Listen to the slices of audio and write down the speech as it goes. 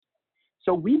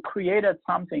So we created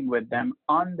something with them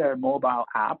on their mobile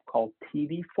app called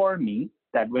TV for Me,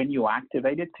 that when you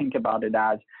activate it, think about it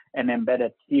as an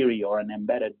embedded Siri or an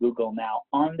embedded Google Now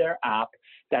on their app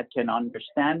that can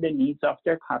understand the needs of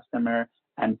their customer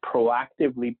and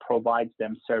proactively provides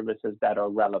them services that are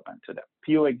relevant to them.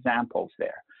 Few examples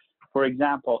there. For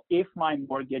example, if my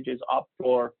mortgage is up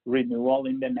for renewal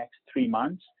in the next 3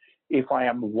 months, if I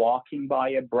am walking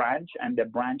by a branch and the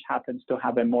branch happens to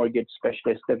have a mortgage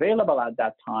specialist available at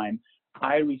that time,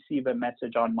 I receive a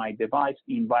message on my device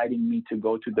inviting me to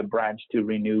go to the branch to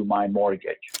renew my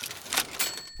mortgage.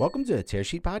 Welcome to the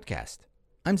Tearsheet Podcast.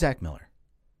 I'm Zach Miller.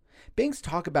 Banks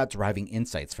talk about deriving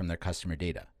insights from their customer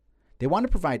data. They want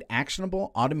to provide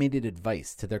actionable, automated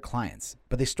advice to their clients,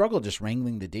 but they struggle just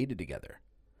wrangling the data together.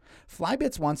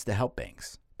 Flybits wants to help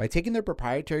banks by taking their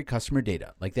proprietary customer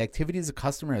data, like the activities a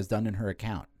customer has done in her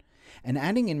account, and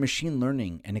adding in machine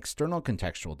learning and external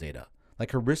contextual data, like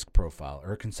her risk profile or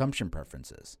her consumption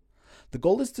preferences. The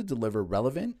goal is to deliver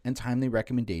relevant and timely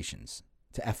recommendations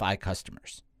to FI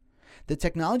customers. The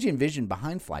technology and vision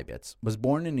behind Flybits was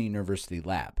born in a university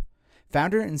lab.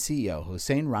 Founder and CEO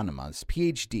Hossein Rahnama's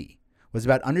PhD was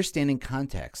about understanding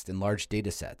context in large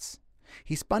data sets.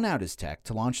 He spun out his tech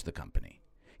to launch the company.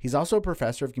 He's also a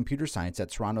professor of computer science at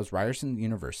Toronto's Ryerson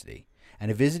University and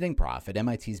a visiting prof at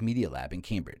MIT's Media Lab in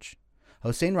Cambridge.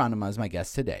 Hossein Rahnama is my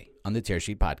guest today on the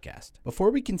Tearsheet Podcast. Before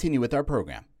we continue with our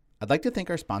program, I'd like to thank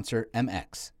our sponsor,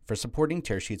 MX, for supporting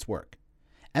Tearsheet's work.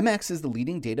 MX is the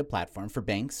leading data platform for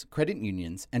banks, credit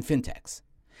unions, and fintechs,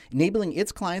 enabling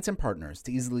its clients and partners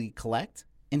to easily collect,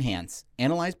 enhance,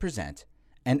 analyze, present,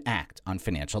 and act on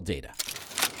financial data.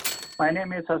 My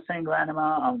name is Hossein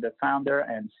Rahnama. I'm the founder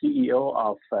and CEO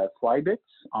of Flybits.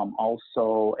 I'm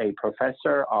also a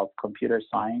professor of computer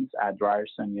science at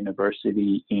Ryerson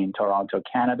University in Toronto,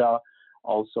 Canada.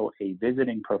 Also a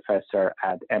visiting professor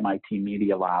at MIT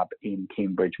Media Lab in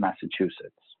Cambridge,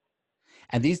 Massachusetts.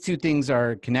 And these two things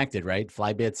are connected, right?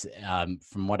 Flybits,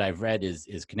 from what I've read,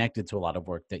 is connected to a lot of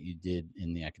work that you did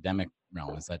in the academic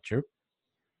realm. Is that true?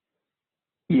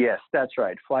 Yes, that's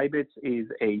right. Flybits is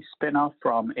a spin-off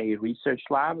from a research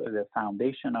lab. The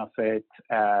foundation of it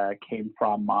came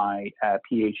from my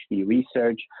PhD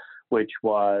research, which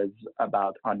was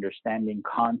about understanding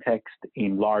context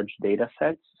in large data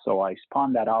sets. So I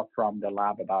spun that off from the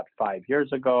lab about 5 years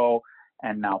ago.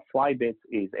 And now Flybits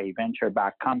is a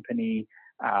venture-backed company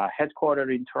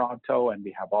headquartered in Toronto, and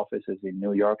we have offices in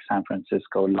New York, San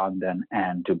Francisco, London,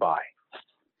 and Dubai.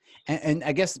 And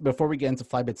I guess before we get into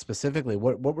Flybits specifically,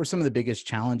 what were some of the biggest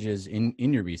challenges in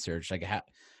your research? Like,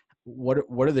 what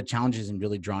are the challenges in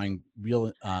really drawing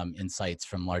real insights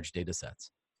from large data sets?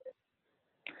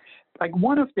 Like,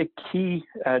 one of the key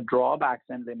drawbacks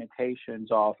and limitations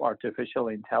of artificial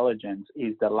intelligence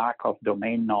is the lack of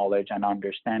domain knowledge and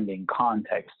understanding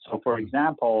context. So, for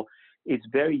example, it's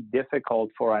very difficult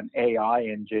for an AI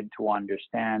engine to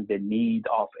understand the need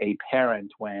of a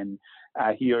parent when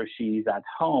he or she is at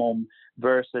home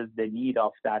versus the need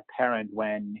of that parent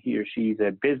when he or she is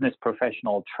a business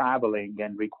professional traveling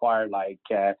and require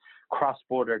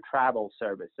cross-border travel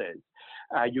services.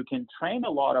 You can train a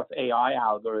lot of AI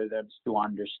algorithms to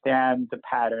understand the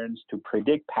patterns, to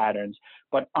predict patterns,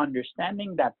 but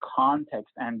understanding that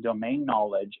context and domain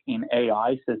knowledge in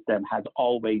AI system has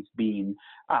always been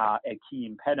a key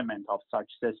impediment of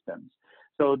such systems.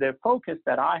 So the focus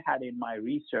that I had in my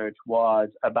research was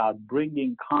about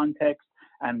bringing context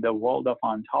and the world of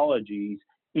ontologies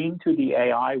into the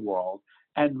AI world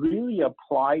and really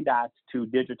apply that to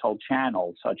digital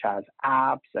channels such as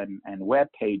apps and web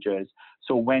pages.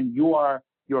 So when your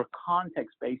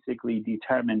context basically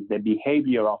determines the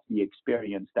behavior of the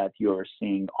experience that you're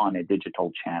seeing on a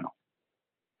digital channel.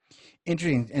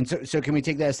 Interesting. And so can we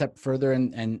take that a step further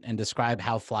and describe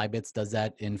how Flybits does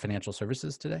that in financial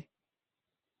services today?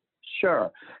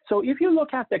 Sure. So if you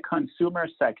look at the consumer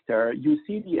sector, you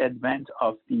see the advent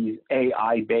of these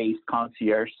AI-based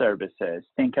concierge services.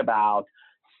 Think about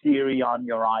Siri on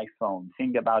your iPhone.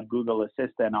 Think about Google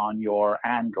Assistant on your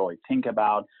Android. Think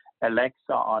about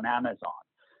Alexa on Amazon.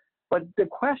 But the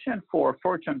question for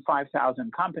Fortune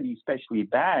 5000 companies, especially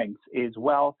banks, is,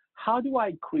 well, how do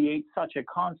I create such a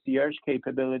concierge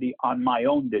capability on my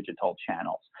own digital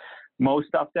channels?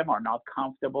 Most of them are not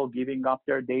comfortable giving up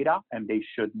their data, and they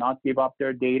should not give up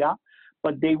their data,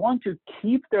 but they want to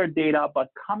keep their data, but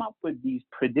come up with these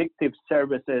predictive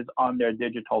services on their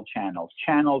digital channels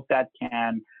that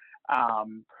can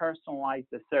personalize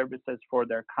the services for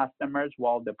their customers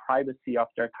while the privacy of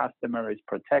their customer is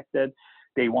protected.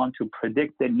 They want to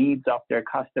predict the needs of their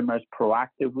customers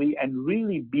proactively and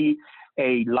really be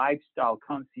a lifestyle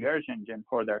concierge engine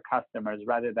for their customers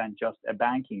rather than just a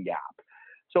banking app.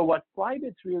 So what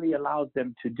Flybits really allows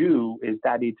them to do is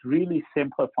that it really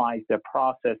simplifies the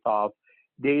process of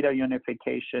data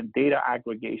unification, data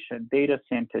aggregation, data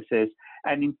synthesis.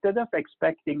 And instead of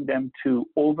expecting them to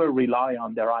over-rely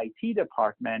on their IT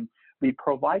department, we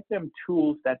provide them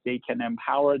tools that they can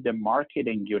empower the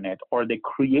marketing unit or the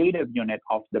creative unit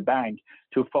of the bank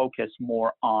to focus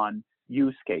more on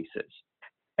use cases.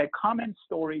 A common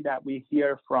story that we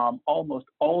hear from almost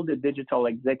all the digital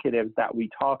executives that we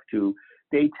talk to,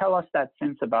 they tell us that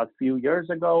since about a few years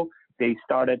ago, they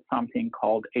started something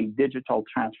called a digital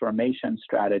transformation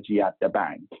strategy at the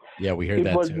bank. Yeah, we heard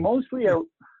that too. It was mostly,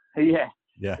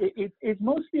 it's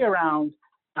mostly around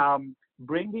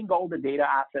bringing all the data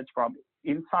assets from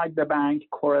inside the bank,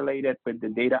 correlated with the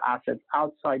data assets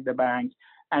outside the bank,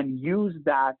 and use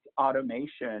that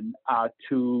automation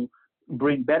to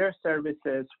bring better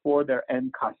services for their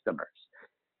end customers.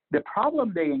 The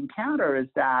problem they encounter is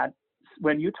that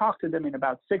when you talk to them in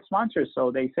about 6 months or so,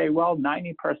 they say, well,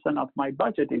 90% of my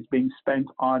budget is being spent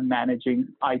on managing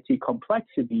IT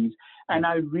complexities, and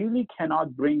I really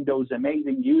cannot bring those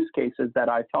amazing use cases that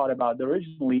I thought about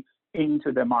originally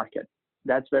into the market.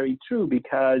 That's very true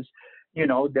because, you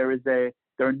know, there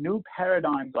are new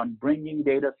paradigms on bringing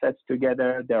data sets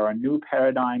together. There are new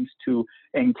paradigms to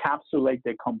encapsulate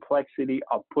the complexity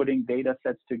of putting data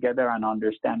sets together and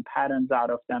understand patterns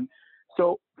out of them.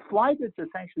 So Flybits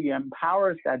essentially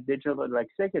empowers that digital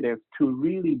executive to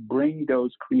really bring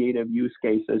those creative use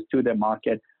cases to the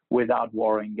market without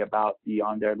worrying about the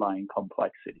underlying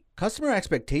complexity. Customer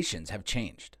expectations have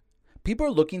changed. People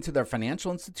are looking to their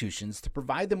financial institutions to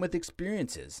provide them with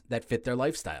experiences that fit their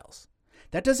lifestyles.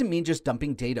 That doesn't mean just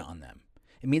dumping data on them.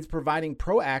 It means providing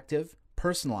proactive,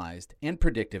 personalized, and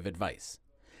predictive advice.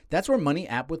 That's where Money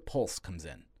App with Pulse comes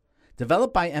in.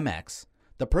 Developed by MX,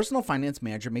 the Personal Finance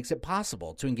Manager makes it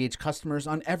possible to engage customers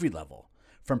on every level,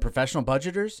 from professional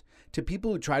budgeters to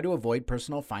people who try to avoid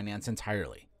personal finance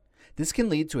entirely. This can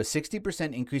lead to a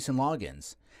 60% increase in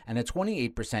logins and a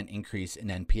 28% increase in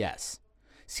NPS.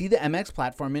 See the MX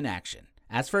platform in action.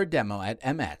 Ask for a demo at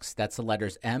MX, that's the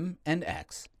letters M and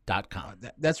X.com.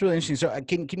 That's really interesting. So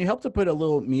can you help to put a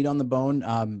little meat on the bone?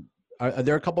 Are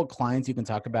there a couple of clients you can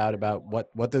talk about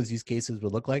what those use cases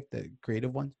would look like, the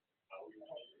creative ones?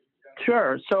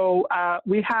 Sure. So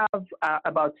we have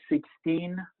about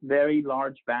 16 very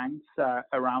large banks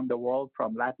around the world,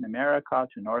 from Latin America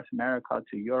to North America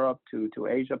to Europe to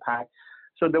Asia Pac.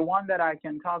 So the one that I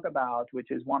can talk about,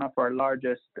 which is one of our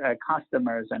largest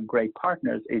customers and great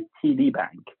partners, is TD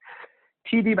Bank.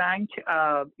 TD Bank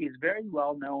is very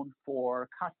well known for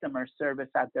customer service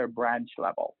at their branch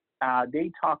level. They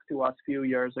talked to us a few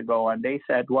years ago and they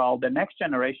said, well, the next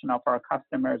generation of our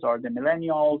customers are the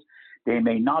millennials. They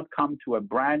may not come to a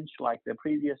branch like the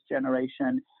previous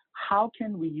generation. How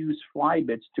can we use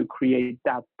Flybits to create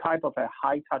that type of a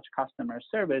high-touch customer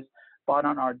service, but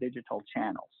on our digital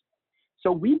channels?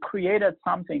 So we created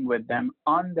something with them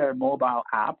on their mobile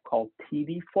app called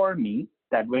TD for Me,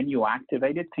 that when you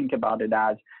activate it, think about it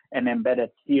as an embedded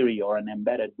Siri or an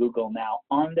embedded Google Now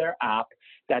on their app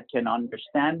that can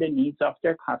understand the needs of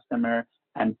their customer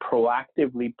and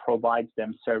proactively provides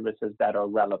them services that are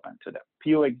relevant to them.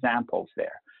 Few examples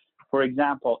there. For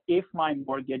example, if my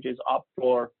mortgage is up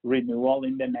for renewal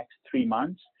in the next 3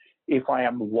 months, if I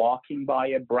am walking by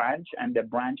a branch and the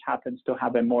branch happens to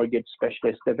have a mortgage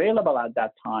specialist available at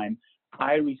that time,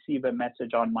 I receive a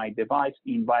message on my device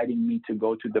inviting me to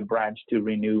go to the branch to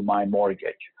renew my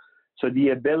mortgage. So the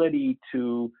ability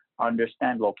to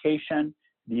understand location,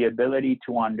 the ability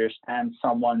to understand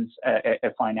someone's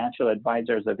a financial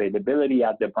advisor's availability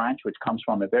at the branch, which comes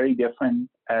from a very different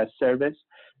service,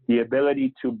 the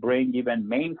ability to bring even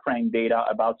mainframe data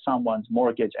about someone's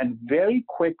mortgage and very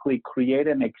quickly create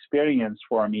an experience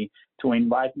for me to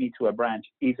invite me to a branch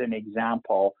is an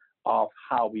example of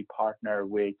how we partner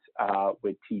with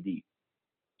TD.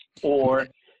 Or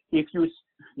if you,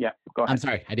 yeah, go ahead. I'm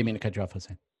sorry, I didn't mean to cut you off,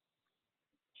 Hussein.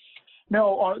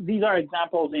 No, these are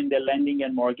examples in the lending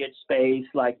and mortgage space.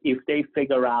 Like if they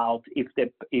figure out if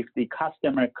the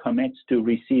customer commits to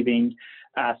receiving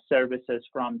services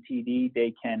from TD,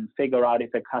 they can figure out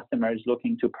if a customer is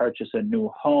looking to purchase a new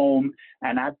home,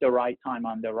 and at the right time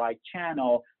on the right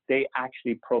channel, they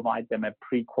actually provide them a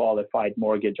pre-qualified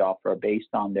mortgage offer based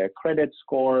on their credit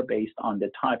score, based on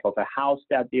the type of a house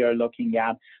that they are looking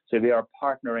at. So we are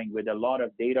partnering with a lot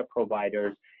of data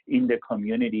providers in the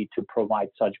community to provide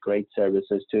such great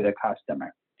services to the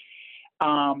customer.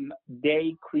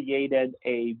 They created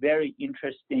a very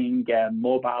interesting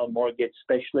mobile mortgage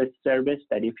specialist service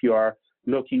that if you are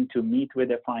looking to meet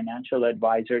with a financial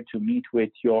advisor to meet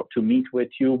with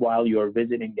you while you're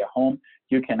visiting the home,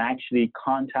 you can actually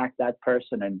contact that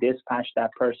person and dispatch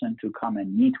that person to come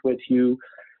and meet with you.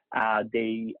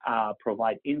 They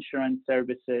provide insurance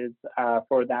services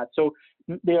for that. So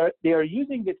they are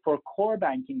using it for core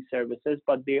banking services,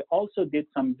 but they also did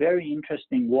some very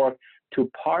interesting work to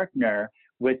partner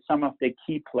with some of the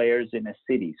key players in a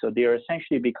city. So they are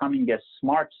essentially becoming a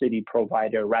smart city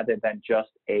provider rather than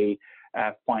just a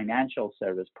financial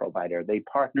service provider. They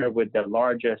partner with the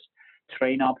largest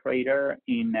train operator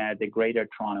in the Greater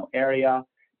Toronto area.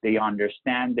 They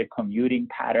understand the commuting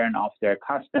pattern of their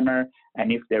customer,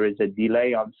 and if there is a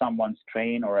delay on someone's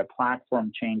train or a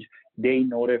platform change, they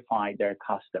notify their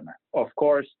customer. Of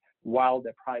course, while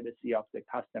the privacy of the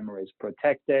customer is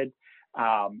protected,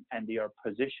 and they are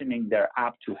positioning their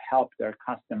app to help their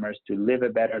customers to live a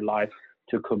better life,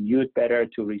 to commute better,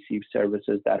 to receive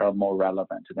services that are more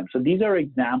relevant to them. So these are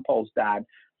examples that,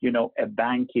 a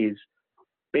bank is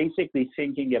basically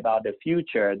thinking about the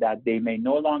future, that they may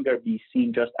no longer be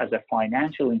seen just as a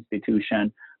financial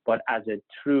institution, but as a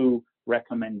true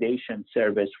recommendation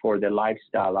service for the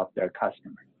lifestyle of their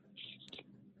customers.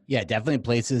 Yeah, definitely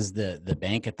places the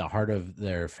bank at the heart of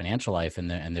their financial life and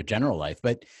their general life.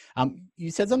 But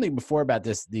you said something before about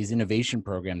these innovation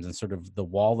programs and sort of the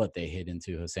wall that they hit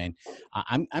into, Hussein.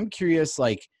 I'm curious,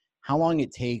 like how long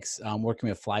it takes working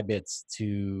with Flybits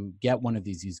to get one of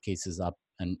these use cases up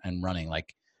and running.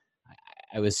 Like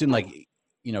I would assume, like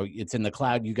it's in the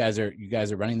cloud. You guys are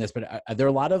running this, but are there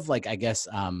a lot of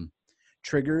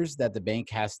triggers that the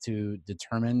bank has to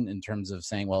determine in terms of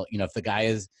saying, well,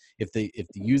 if the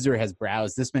user has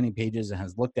browsed this many pages and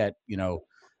has looked at,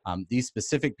 these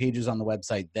specific pages on the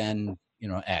website, then,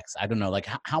 X, I don't know, like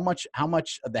how much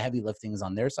of the heavy lifting is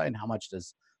on their side and how much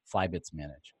does Flybits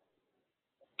manage?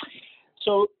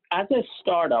 So as a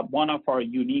startup, one of our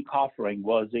unique offering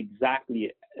was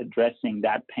exactly addressing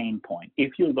that pain point.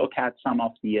 If you look at some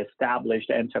of the established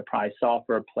enterprise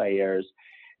software players,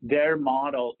 their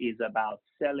model is about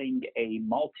selling a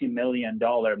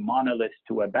multi-million-dollar monolith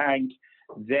to a bank,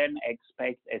 then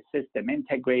expect a system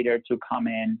integrator to come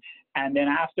in, and then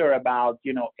after about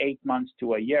 8 months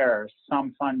to a year,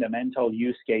 some fundamental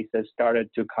use cases started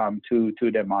to come to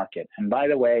the market. And by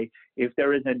the way, if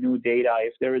there is a new data,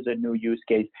 if there is a new use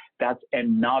case, that's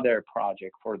another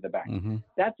project for the bank. Mm-hmm.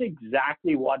 That's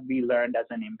exactly what we learned as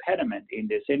an impediment in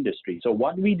this industry. So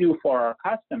what we do for our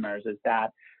customers is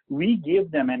that we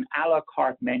give them an a la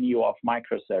carte menu of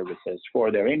microservices for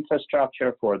their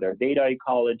infrastructure, for their data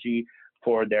ecology,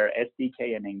 for their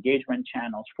SDK and engagement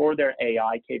channels, for their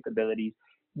AI capabilities.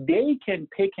 They can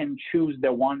pick and choose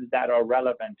the ones that are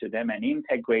relevant to them and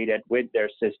integrate it with their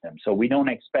system. So we don't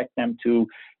expect them to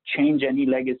change any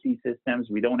legacy systems.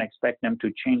 We don't expect them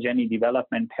to change any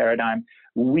development paradigm.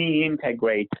 We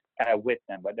integrate with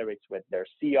them, whether it's with their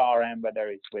CRM, whether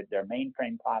it's with their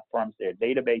mainframe platforms, their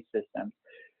database systems.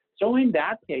 So in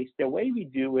that case, the way we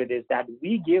do it is that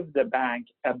we give the bank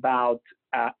about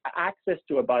access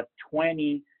to about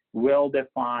 20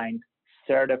 well-defined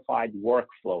certified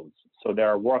workflows. So there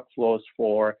are workflows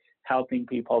for helping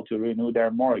people to renew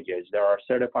their mortgage. There are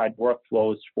certified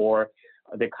workflows for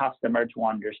the customer to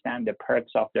understand the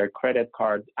perks of their credit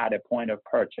card at a point of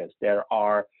purchase. There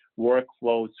are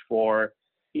workflows for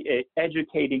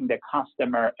educating the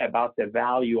customer about the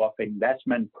value of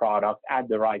investment product at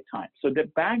the right time. So the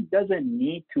bank doesn't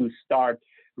need to start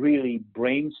really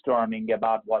brainstorming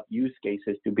about what use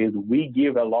cases to build. We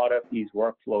give a lot of these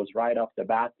workflows right off the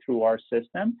bat through our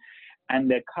system, and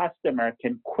the customer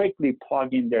can quickly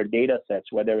plug in their data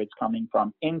sets, whether it's coming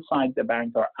from inside the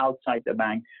bank or outside the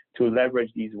bank, to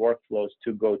leverage these workflows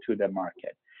to go to the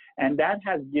market. And that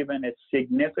has given a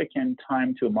significant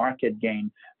time to market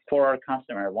gain for our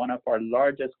customer. One of our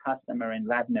largest customers in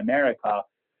Latin America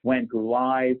went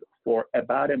live for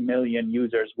about 1 million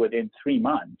users within 3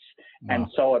 months. Wow. And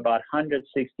saw about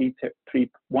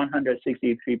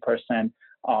 163%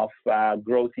 of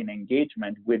growth in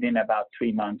engagement within about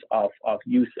 3 months of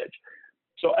usage.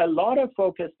 So a lot of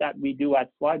focus that we do at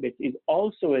Flybits is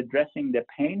also addressing the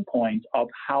pain points of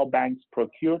how banks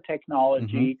procure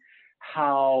technology,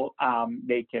 how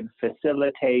they can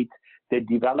facilitate the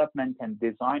development and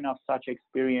design of such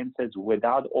experiences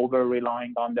without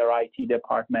over-relying on their IT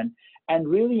department, and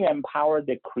really empower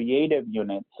the creative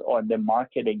units or the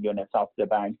marketing units of the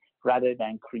bank rather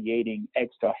than creating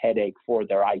extra headache for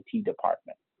their IT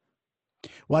department.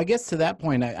 Well, I guess to that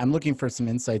point, I'm looking for some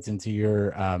insights into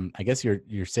your,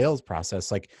 your sales process.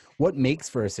 Like, what makes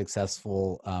for a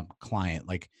successful client?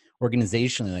 Like,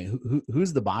 organizationally, like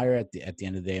who's the buyer at the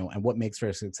end of the day, and what makes for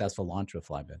a successful launch with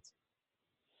Flybits?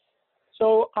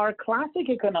 So our classic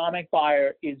economic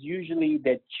buyer is usually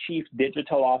the chief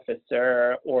digital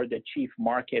officer or the chief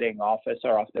marketing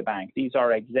officer of the bank. These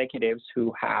are executives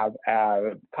who have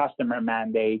customer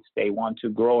mandates. They want to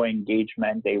grow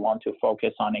engagement. They want to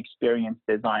focus on experience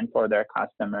design for their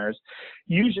customers.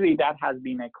 Usually that has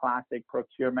been a classic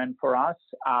procurement for us.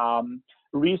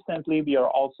 Recently, we are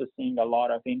also seeing a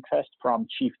lot of interest from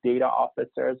chief data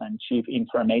officers and chief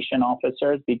information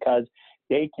officers because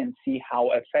they can see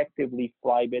how effectively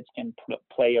Flybits can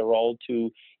play a role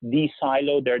to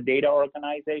de-silo their data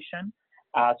organization.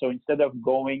 So instead of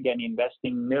going and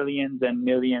investing millions and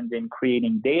millions in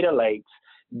creating data lakes,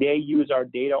 they use our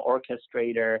data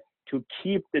orchestrator to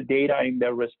keep the data in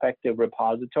their respective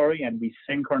repository, and we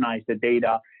synchronize the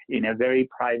data in a very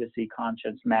privacy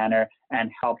conscious manner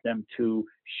and help them to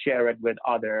share it with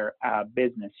other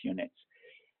business units.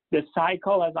 The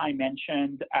cycle, as I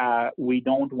mentioned, we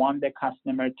don't want the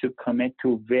customer to commit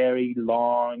to very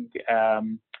long,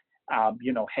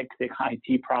 hectic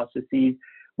IT processes.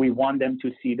 We want them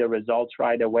to see the results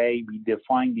right away. We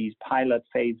define these pilot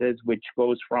phases, which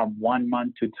goes from 1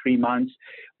 month to 3 months.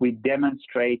 We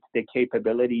demonstrate the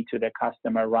capability to the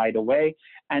customer right away.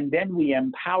 And then we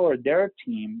empower their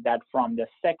team that from the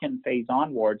second phase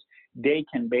onwards, they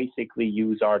can basically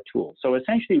use our tool. So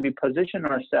essentially, we position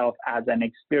ourselves as an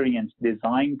experience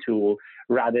design tool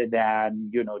rather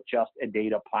than, just a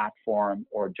data platform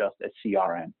or just a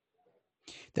CRM.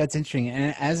 That's interesting.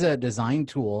 And as a design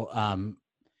tool,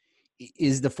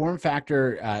 is the form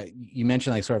factor, you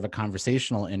mentioned like sort of a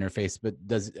conversational interface, but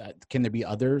can there be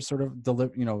other sort of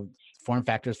form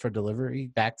factors for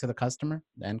delivery back to the customer,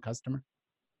 the end customer?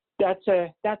 That's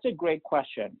a great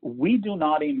question. We do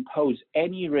not impose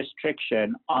any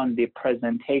restriction on the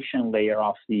presentation layer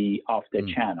of the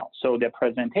channel. So the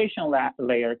presentation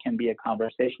layer can be a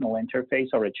conversational interface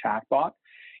or a chatbot.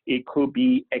 It could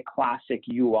be a classic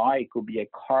UI. It could be a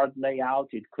card layout.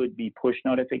 It could be push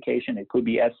notification. It could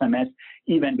be SMS.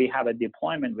 Even we have a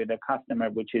deployment with a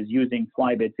customer which is using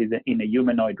Flybits in a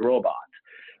humanoid robot.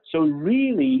 So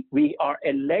really, we are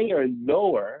a layer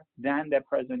lower than the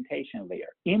presentation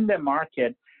layer. In the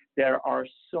market, there are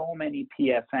so many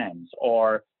PFMs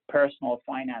or personal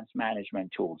finance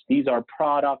management tools. These are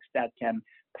products that can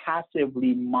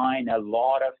passively mine a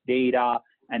lot of data,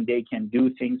 and they can do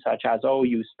things such as, oh,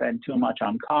 you spend too much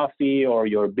on coffee or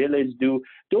your bill is due.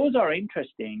 Those are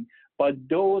interesting, but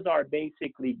those are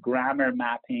basically grammar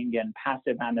mapping and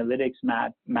passive analytics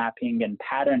mapping and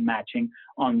pattern matching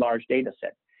on large data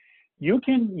sets. You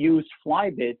can use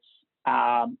Flybits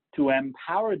to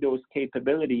empower those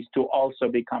capabilities to also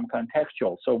become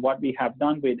contextual. So what we have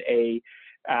done with a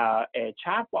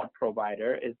chatbot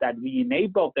provider is that we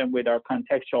enable them with our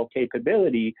contextual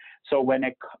capability. So when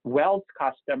a wealth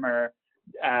customer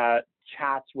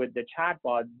chats with the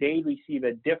chatbot, they receive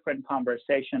a different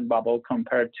conversation bubble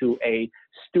compared to a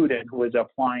student who is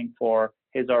applying for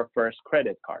his or first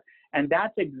credit card. And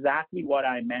that's exactly what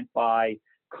I meant by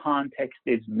context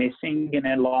is missing in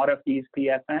a lot of these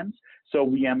PFMs. So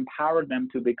we empower them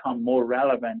to become more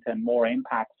relevant and more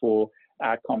impactful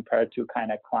compared to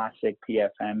kind of classic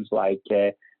PFMs like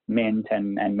Mint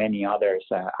and many others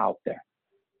out there.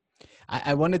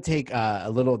 I want to take a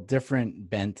little different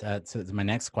bent to my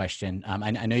next question.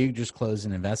 I know you just closed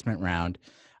an investment round.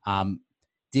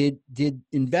 Did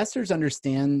investors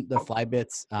understand the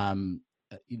Flybits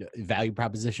value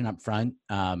proposition up front?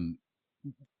 And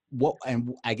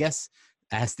I guess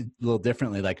asked a little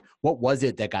differently, like what was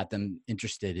it that got them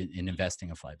interested in investing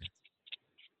in Flybits?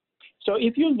 So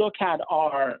if you look at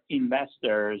our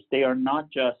investors, they are not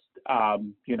just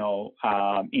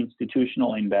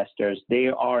institutional investors. They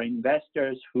are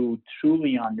investors who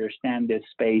truly understand this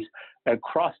space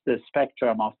across the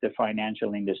spectrum of the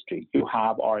financial industry. You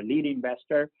have our lead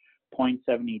investor,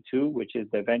 Point72, which is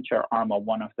the venture arm of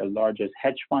one of the largest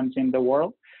hedge funds in the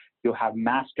world. You have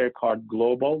MasterCard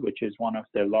Global, which is one of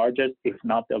the largest, if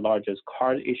not the largest,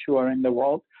 card issuer in the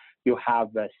world. You have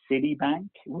Citibank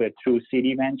through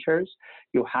Citi Ventures.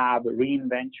 You have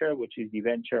Reinventure, which is the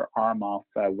venture arm of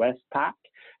Westpac.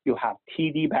 You have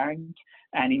TD Bank.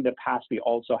 And in the past, we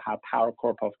also have Power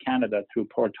Corp of Canada through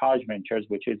Portage Ventures,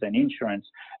 which is an insurance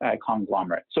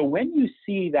conglomerate. So when you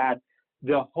see that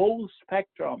the whole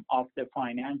spectrum of the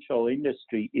financial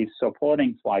industry is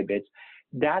supporting Flybits,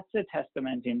 that's a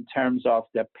testament in terms of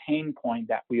the pain point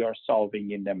that we are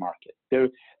solving in the market. The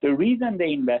reason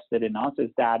they invested in us is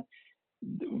that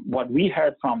what we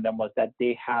heard from them was that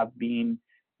they have been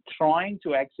trying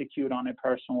to execute on a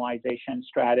personalization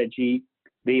strategy.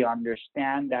 They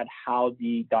understand that how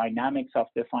the dynamics of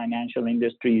the financial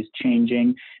industry is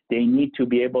changing. They need to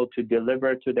be able to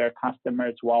deliver to their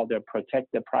customers while they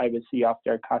protect the privacy of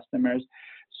their customers.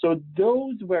 So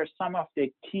those were some of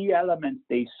the key elements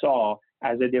they saw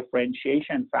as a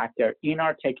differentiation factor in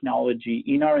our technology,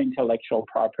 in our intellectual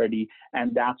property,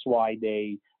 and that's why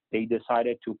they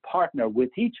decided to partner with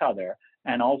each other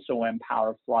and also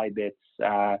empower Flybits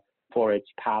for its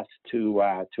path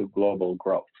to global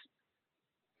growth.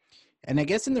 And I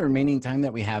guess in the remaining time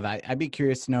that we have, I'd be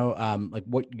curious to know like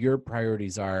what your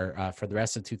priorities are for the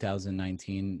rest of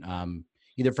 2019,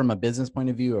 either from a business point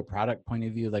of view or product point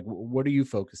of view. Like, what are you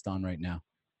focused on right now?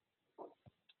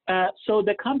 So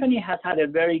the company has had a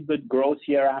very good growth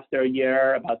year after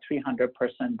year, about 300%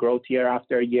 growth year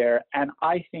after year. And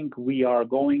I think we are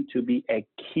going to be a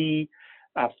key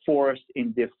force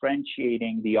in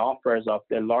differentiating the offers of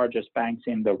the largest banks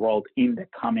in the world in the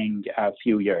coming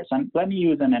few years. And let me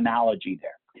use an analogy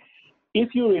there.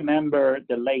 If you remember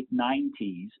the late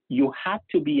 90s, you had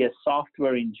to be a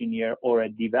software engineer or a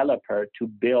developer to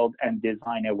build and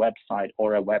design a website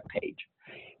or a web page.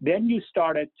 Then you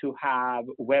started to have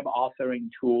web authoring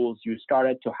tools. You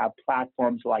started to have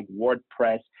platforms like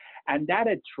WordPress, and that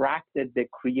attracted the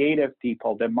creative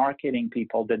people, the marketing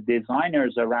people, the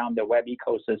designers around the web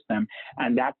ecosystem,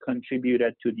 and that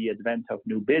contributed to the advent of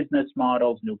new business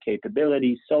models, new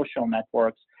capabilities, social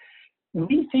networks.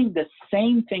 We think the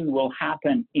same thing will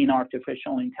happen in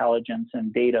artificial intelligence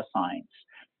and data science.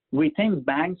 We think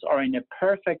banks are in a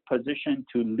perfect position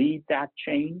to lead that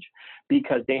change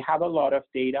because they have a lot of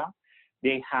data.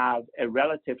 They have a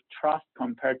relative trust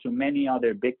compared to many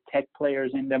other big tech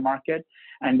players in the market,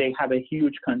 and they have a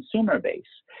huge consumer base.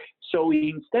 So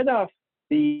instead of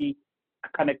the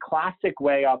kind of classic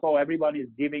way of, oh, everyone is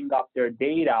giving up their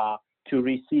data to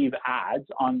receive ads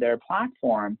on their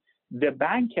platform, the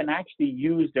bank can actually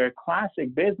use their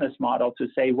classic business model to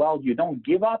say, well, you don't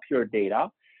give up your data.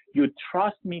 You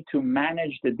trust me to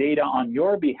manage the data on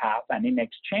your behalf, and in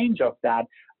exchange of that,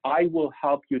 I will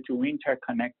help you to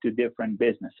interconnect to different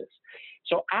businesses.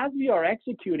 So as we are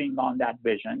executing on that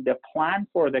vision, the plan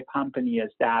for the company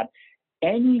is that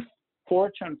any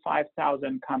Fortune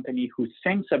 5000 company who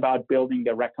thinks about building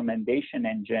a recommendation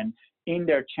engine in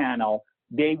their channel,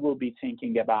 they will be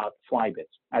thinking about Flybits.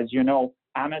 As you know,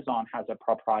 Amazon has a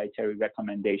proprietary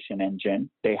recommendation engine.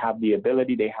 They have the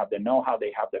ability, they have the know-how,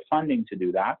 they have the funding to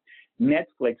do that.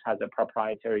 Netflix has a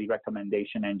proprietary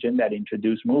recommendation engine that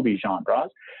introduced movie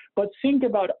genres. But think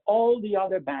about all the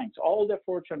other banks, all the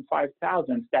Fortune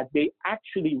 5000s, that they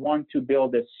actually want to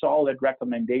build a solid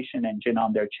recommendation engine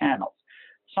on their channels.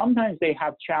 Sometimes they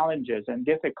have challenges and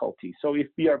difficulties. So if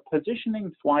we are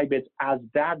positioning Flybits as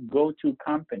that go-to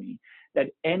company, that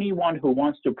anyone who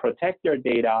wants to protect their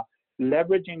data,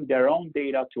 leveraging their own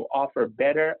data to offer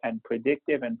better and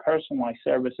predictive and personalized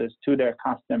services to their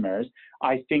customers,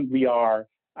 I think we are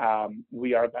going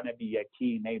to be a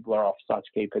key enabler of such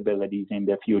capabilities in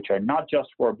the future, not just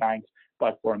for banks,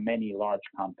 but for many large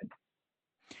companies.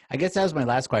 I guess that was my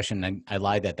last question. I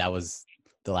lied that was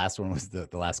the last one was the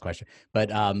last question.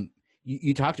 But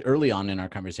you talked early on in our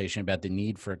conversation about the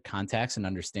need for context and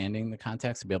understanding the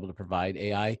context to be able to provide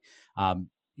AI.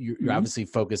 You're obviously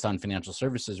focused on financial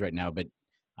services right now, but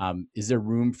is there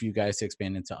room for you guys to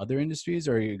expand into other industries,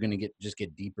 or are you going to just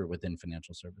get deeper within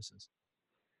financial services?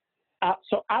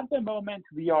 So at the moment,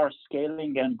 we are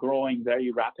scaling and growing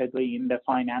very rapidly in the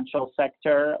financial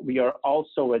sector. We are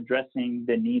also addressing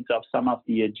the needs of some of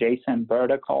the adjacent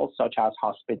verticals, such as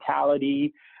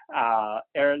hospitality,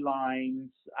 airlines,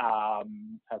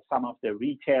 some of the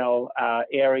retail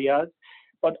areas.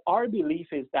 But our belief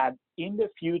is that in the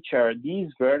future, these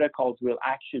verticals will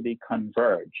actually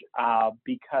converge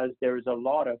because there is a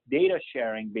lot of data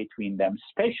sharing between them,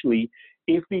 especially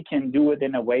if we can do it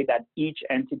in a way that each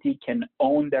entity can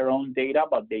own their own data,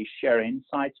 but they share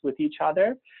insights with each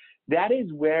other. That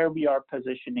is where we are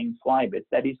positioning Flybits.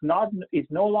 That is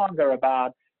no longer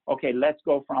about, okay, let's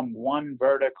go from one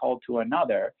vertical to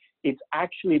another. It's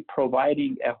actually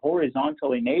providing a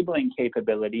horizontal enabling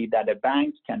capability that a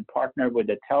bank can partner with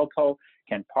a telco,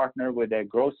 can partner with a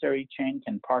grocery chain,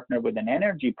 can partner with an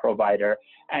energy provider.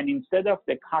 And instead of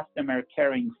the customer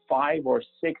carrying 5 or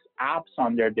 6 apps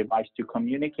on their device to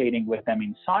communicating with them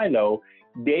in silo,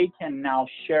 they can now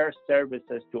share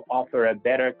services to offer a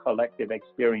better collective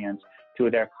experience to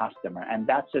their customer. And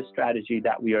that's a strategy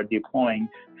that we are deploying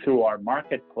through our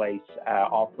marketplace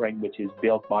offering, which is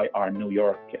built by our New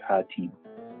York team.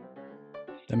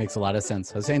 That makes a lot of sense.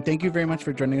 Hossein, thank you very much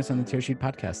for joining us on the Tearsheet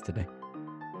podcast today.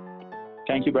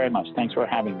 Thank you very much. Thanks for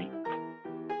having me.